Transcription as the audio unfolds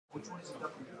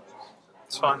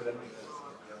It's fun.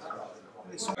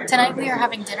 Tonight we are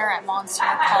having dinner at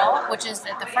Monsieur, which is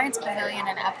at the France Pavilion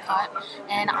in Epcot,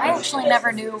 and I actually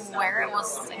never knew where it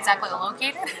was exactly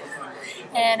located,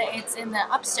 and it's in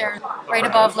the upstairs right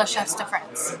above Le Chefs de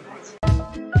France.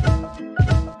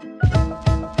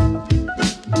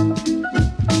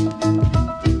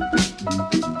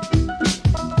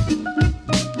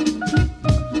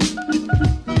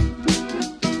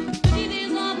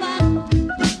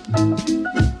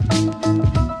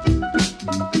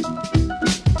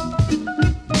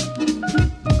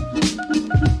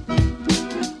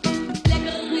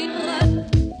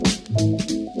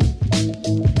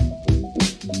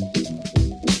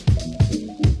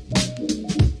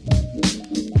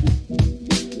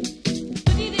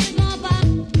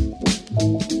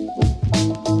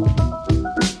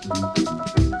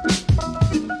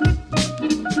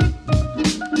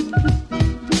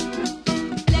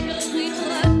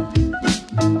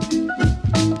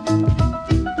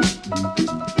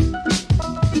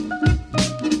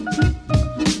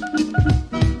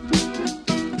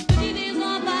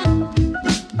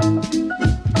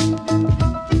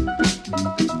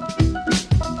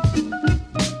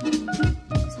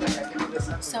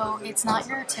 So it's not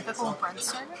your typical bread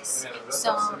service.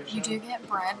 So you do get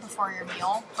bread before your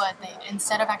meal, but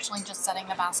instead of actually just setting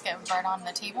the basket of bread on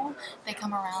the table, they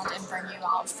come around and bring you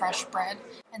out fresh bread,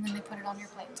 and then they put it on your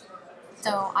plate.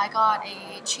 So I got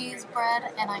a cheese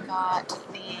bread, and I got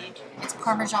it's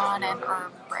Parmesan and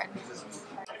herb bread.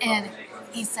 And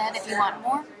he said if you want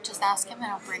more, just ask him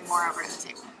and I'll bring more over to the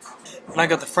table. And I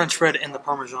got the French bread and the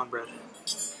Parmesan bread.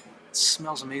 It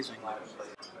smells amazing.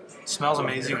 It smells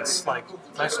amazing. It's like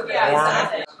nice and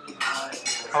warm.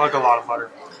 I like a lot of butter.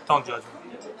 Don't judge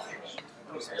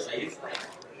me.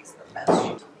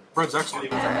 Bread's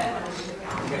excellent.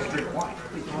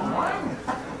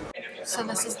 So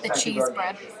this is the cheese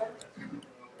bread.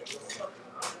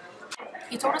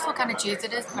 He told us what kind of cheese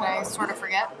it is, but I sort of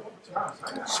forget.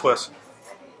 Swiss.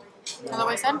 Is that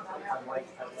what he said?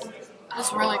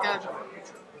 It's really good.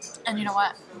 And you know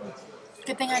what?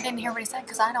 Good thing I didn't hear what he said,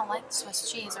 because I don't like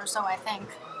Swiss cheese, or so I think.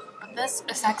 But this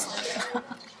is excellent.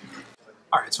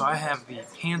 Alright, so I have the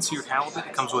pan-seared halibut.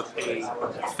 It comes with a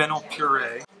fennel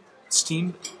puree,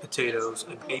 steamed potatoes,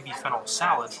 a baby fennel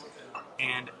salad,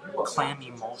 and clam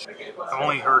emulsion. I've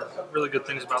only heard really good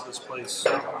things about this place.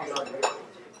 So.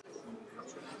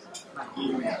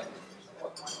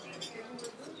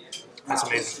 That's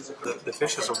amazing. The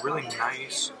fish has a really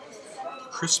nice,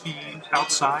 crispy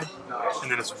outside,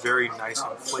 and then it's very nice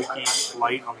and flaky,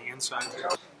 light on the inside.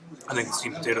 I think the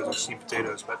steamed potatoes are steamed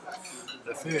potatoes, but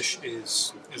the fish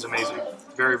is amazing.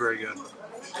 Very, very good.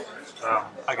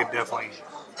 I could definitely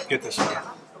get this again.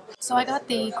 So I got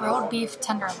the grilled beef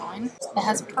tenderloin. It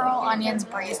has pearl onions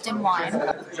braised in wine,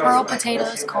 pearl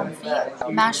potatoes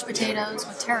confit, mashed potatoes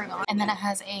with tarragon, and then it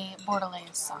has a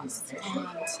bordelaise sauce. And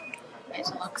it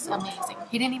looks amazing.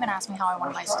 He didn't even ask me how I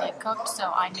wanted my steak cooked,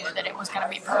 so I knew that it was going to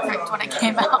be perfect when it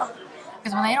came out.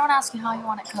 Because when they don't ask you how you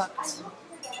want it cooked,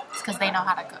 it's because they know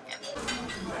how to cook it.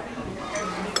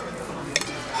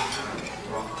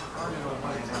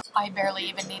 I barely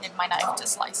even needed my knife to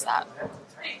slice that.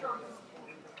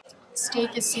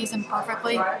 Steak is seasoned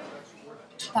perfectly.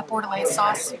 That bordelaise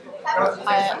sauce,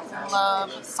 I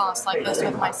love sauce like this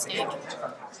with my steak.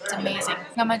 It's amazing.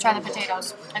 I'm going to try the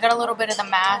potatoes. I got a little bit of the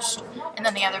mash and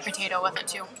then the other potato with it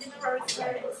too.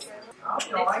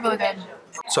 Really good.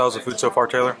 So how's the food so far,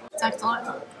 Taylor? It's excellent.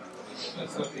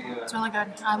 It's really good.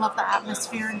 I love the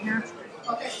atmosphere in here.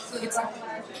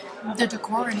 The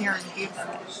decor in here is beautiful.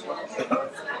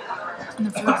 And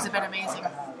the foods have been amazing.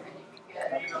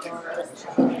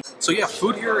 So yeah,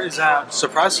 food here is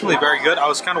surprisingly very good. I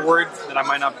was kind of worried that I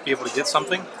might not be able to get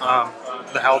something.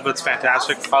 The halibut's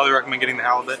fantastic. Highly recommend getting the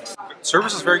halibut.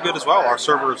 Service is very good as well. Our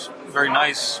server is very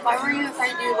nice. Why were you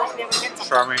afraid you wouldn't be able to get something?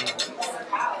 Charming.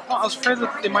 Well, I was afraid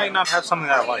that they might not have something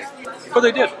that I like. But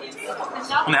they did.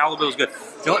 And the halibut was good.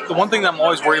 The one thing that I'm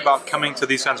always worried about coming to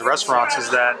these kinds of restaurants is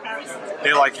that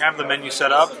they like have the menu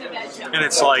set up and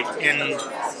it's like in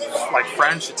like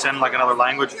French, it's in like another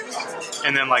language,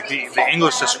 and then like the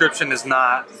English description is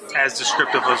not as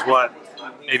descriptive as what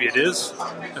maybe it is,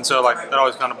 and so like that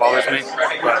always kind of bothers me.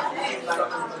 But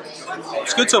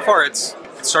it's good so far. It's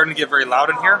starting to get very loud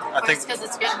in here. I think because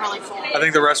it's getting really full. I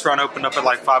think the restaurant opened up at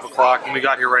like 5 o'clock and we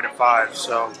got here right at 5.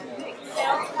 So,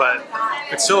 but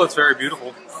it's very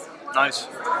beautiful, nice,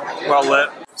 well lit.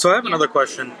 So I have another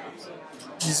question.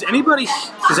 Does anybody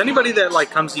that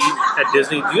like comes to eat at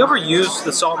Disney, do you ever use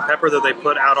the salt and pepper that they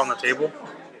put out on the table?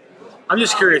 I'm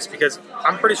just curious because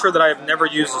I'm pretty sure that I have never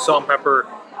used the salt and pepper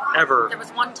ever. There was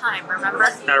one time, remember?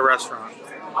 At a restaurant.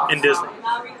 in Disney.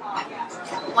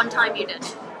 One time you did.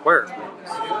 Where?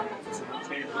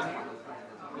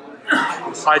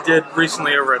 I did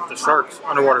recently over at the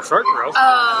Underwater Shark Grill.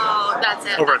 Oh, that's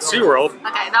it. Over at SeaWorld.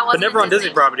 Okay, that was. But never on Disney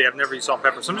property. I've never used salt and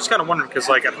pepper. So I'm just kind of wondering because,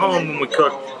 like, at home when we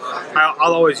cook,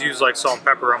 I'll always use like salt and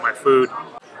pepper on my food.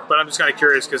 But I'm just kind of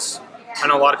curious because I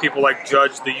know a lot of people like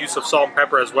judge the use of salt and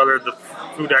pepper as whether the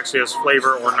food actually has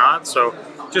flavor or not. So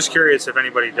just curious if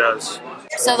anybody does.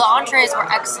 So the entrees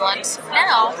were excellent.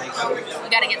 Now we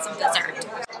got to get some dessert.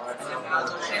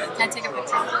 Can I take a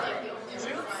picture? Alright.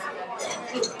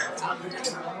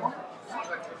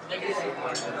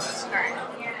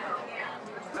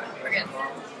 We're good.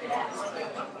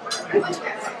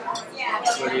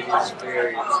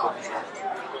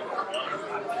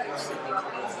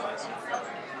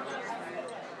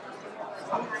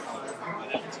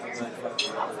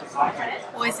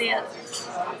 What is it?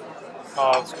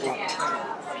 Oh, that's cool.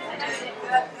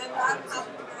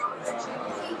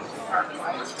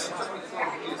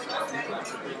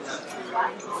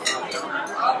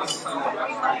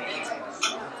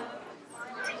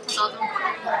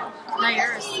 Not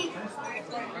yours.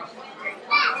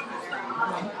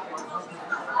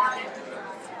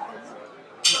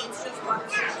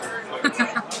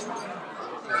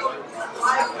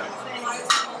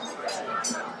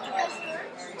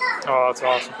 Oh, that's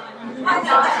awesome.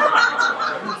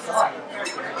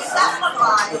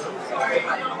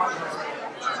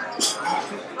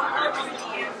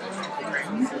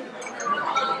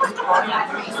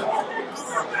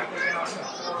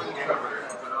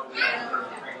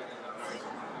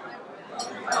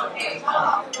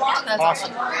 That's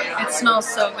Awesome. It smells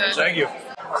so good. Thank you.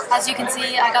 As you can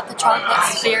see, I got the chocolate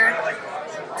sphere.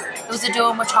 It was a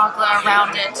dome with chocolate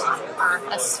around it, or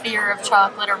a sphere of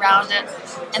chocolate around it.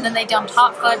 And then they dumped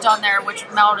hot fudge on there, which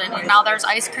melted. And now there's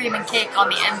ice cream and cake on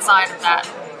the inside of that.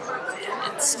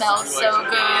 It smells so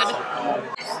good.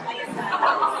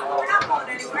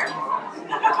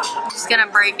 I'm just gonna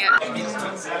break it.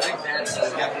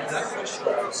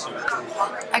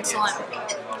 Excellent.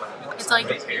 It's like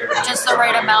just the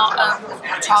right amount of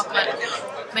chocolate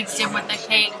mixed in with the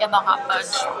cake and the hot fudge.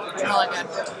 It's really good.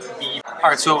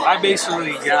 Alright, so I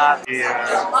basically got the,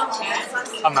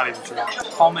 I'm not even sure,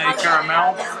 homemade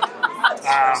caramel.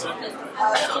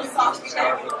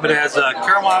 But it has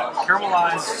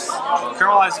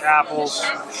caramelized apples,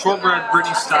 shortbread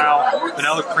Brittany style,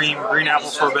 vanilla cream, green apple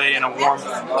sorbet, and a warm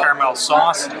caramel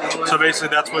sauce. So basically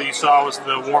that's what you saw was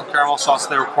the warm caramel sauce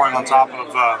they were pouring on top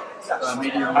of,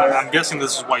 I'm guessing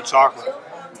this is white chocolate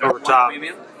over top.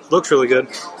 Looks really good.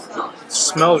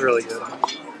 Smells really good.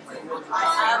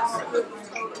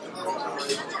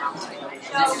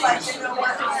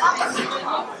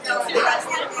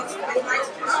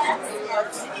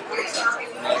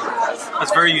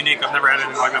 That's very unique. I've never had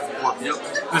anything like that before.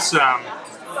 This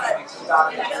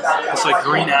like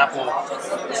green apple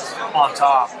on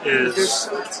top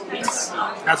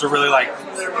has a really like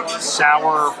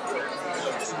sour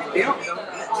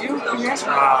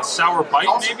bite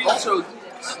maybe.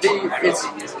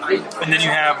 And then you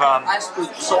have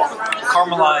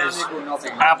caramelized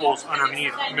apples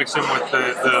underneath, mixed in with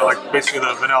the like basically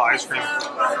the vanilla ice cream.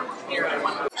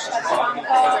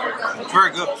 It's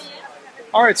very good.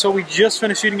 All right, so we just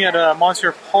finished eating at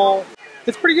Monsieur Paul.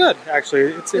 It's pretty good,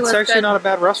 actually. It's actually good. not a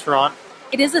bad restaurant.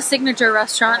 It is a signature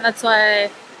restaurant. That's why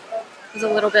I was a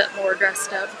little bit more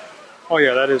dressed up. Oh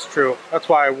yeah, that is true. That's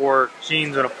why I wore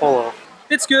jeans and a polo.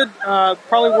 It's good.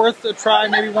 Probably worth a try,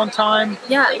 maybe one time.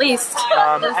 Yeah, at least.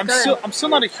 I'm still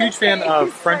not a huge fan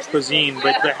of French cuisine,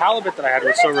 but the halibut that I had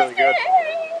was so really good.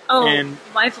 Oh, and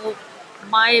my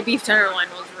beef tenderloin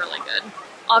was really good.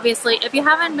 Obviously, if you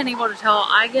haven't been able to tell,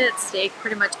 I get steak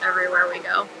pretty much everywhere we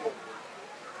go.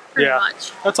 Pretty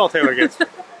much. That's all Taylor gets.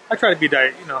 I try to be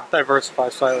diversify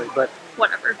slightly, but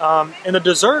whatever. And the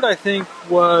dessert I think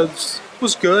was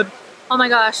good. Oh my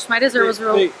gosh, my dessert was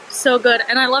so good,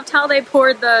 and I loved how they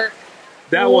poured the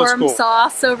warm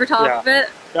sauce over top of it.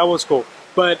 That was cool,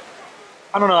 but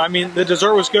I don't know. I mean, the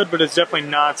dessert was good, but it's definitely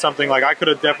not something like I could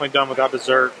have definitely done without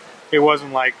dessert. It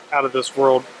wasn't like out of this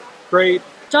world great.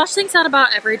 Josh thinks that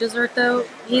about every dessert, though.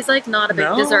 He's like not a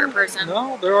big dessert person.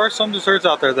 No, there are some desserts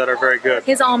out there that are very good.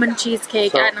 His almond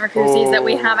cheesecake at Narcoossee's that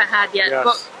we haven't had yet,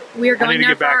 but we're going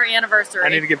there for our anniversary. I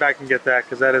need to get back and get that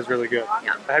because that is really good.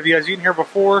 Yeah. Have you guys eaten here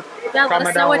before? Yeah, let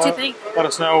us know what you think. Let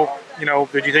us know,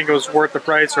 did you think it was worth the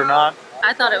price or not?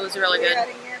 I thought it was really good.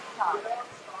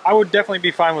 I would definitely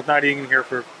be fine with not eating here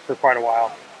for quite a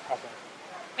while.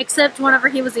 Except whenever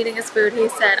he was eating his food, he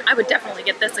said, I would definitely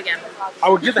get this again. I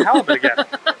would get the halibut again.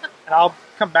 And I'll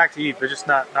come back to eat, but just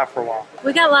not for a while.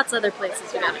 We got lots of other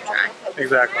places we gotta try.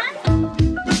 Exactly.